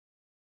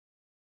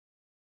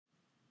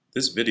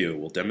This video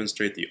will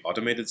demonstrate the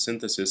automated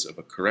synthesis of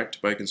a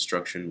correct by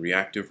construction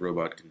reactive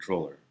robot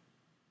controller.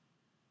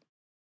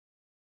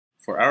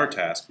 For our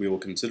task, we will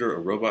consider a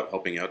robot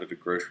helping out at a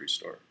grocery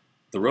store.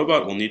 The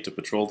robot will need to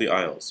patrol the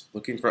aisles,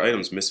 looking for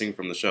items missing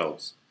from the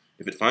shelves.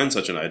 If it finds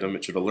such an item,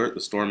 it should alert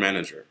the store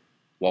manager.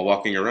 While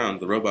walking around,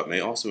 the robot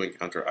may also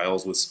encounter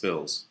aisles with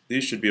spills.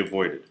 These should be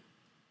avoided.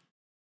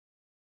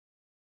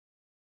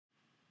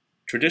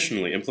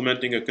 Traditionally,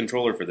 implementing a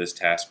controller for this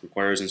task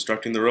requires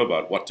instructing the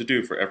robot what to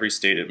do for every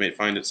state it may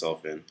find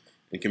itself in,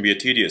 and can be a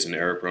tedious and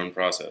error-prone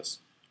process.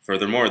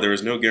 Furthermore, there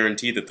is no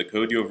guarantee that the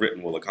code you have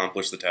written will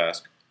accomplish the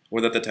task,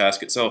 or that the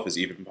task itself is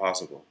even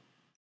possible.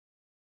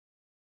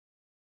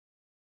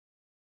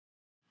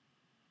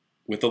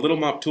 With the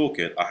LTLMoP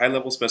toolkit, a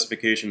high-level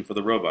specification for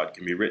the robot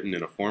can be written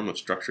in a form of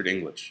structured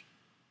English.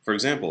 For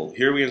example,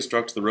 here we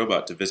instruct the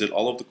robot to visit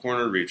all of the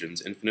corner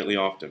regions infinitely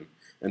often,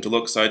 and to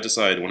look side to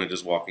side when it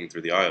is walking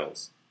through the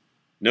aisles.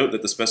 Note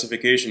that the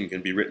specification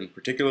can be written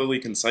particularly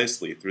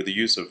concisely through the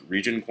use of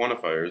region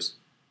quantifiers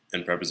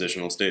and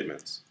prepositional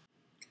statements.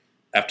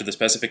 After the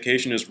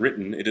specification is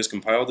written, it is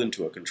compiled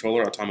into a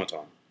controller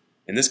automaton.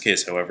 In this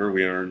case, however,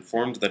 we are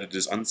informed that it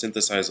is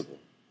unsynthesizable.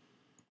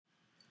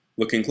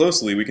 Looking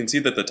closely, we can see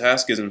that the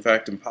task is in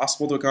fact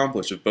impossible to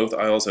accomplish if both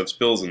aisles have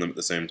spills in them at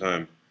the same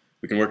time.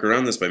 We can work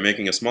around this by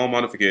making a small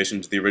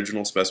modification to the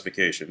original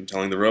specification,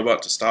 telling the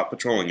robot to stop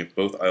patrolling if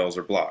both aisles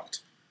are blocked.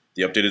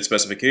 The updated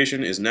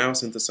specification is now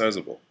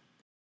synthesizable.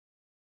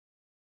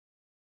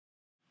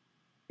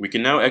 We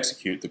can now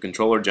execute the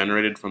controller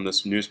generated from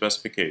this new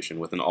specification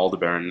with an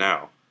Aldebaran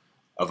now.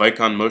 A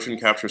Vicon motion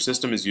capture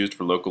system is used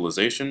for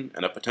localization,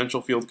 and a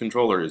potential field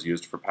controller is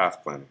used for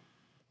path planning.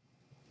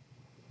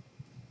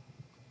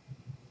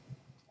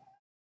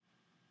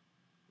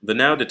 The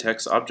now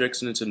detects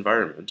objects in its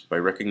environment by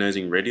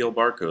recognizing radial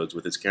barcodes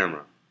with its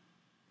camera.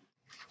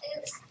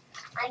 Oops,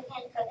 I can't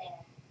go there.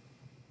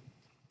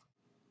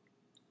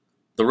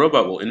 The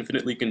robot will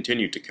infinitely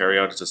continue to carry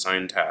out its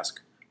assigned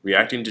task,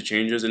 reacting to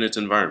changes in its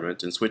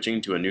environment and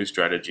switching to a new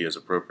strategy as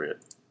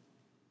appropriate.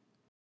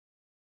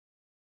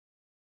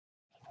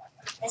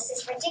 This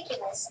is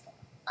ridiculous.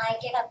 I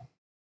give up.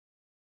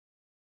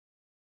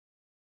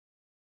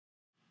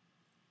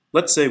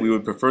 Let's say we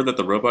would prefer that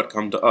the robot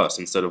come to us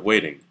instead of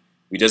waiting.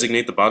 We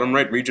designate the bottom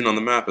right region on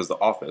the map as the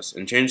office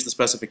and change the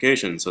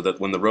specification so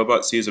that when the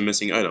robot sees a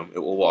missing item, it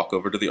will walk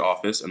over to the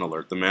office and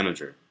alert the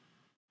manager.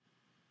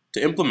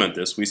 To implement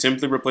this, we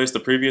simply replace the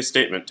previous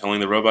statement telling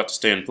the robot to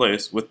stay in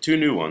place with two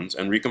new ones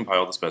and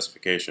recompile the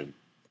specification.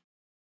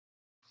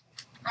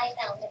 I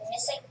found a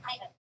missing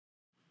item.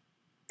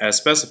 As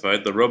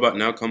specified, the robot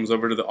now comes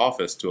over to the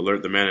office to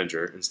alert the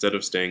manager instead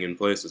of staying in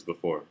place as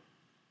before.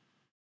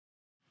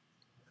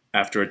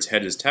 After its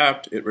head is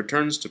tapped, it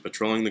returns to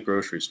patrolling the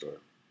grocery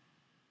store.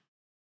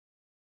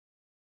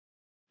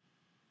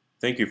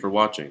 Thank you for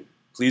watching.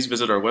 Please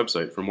visit our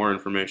website for more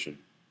information.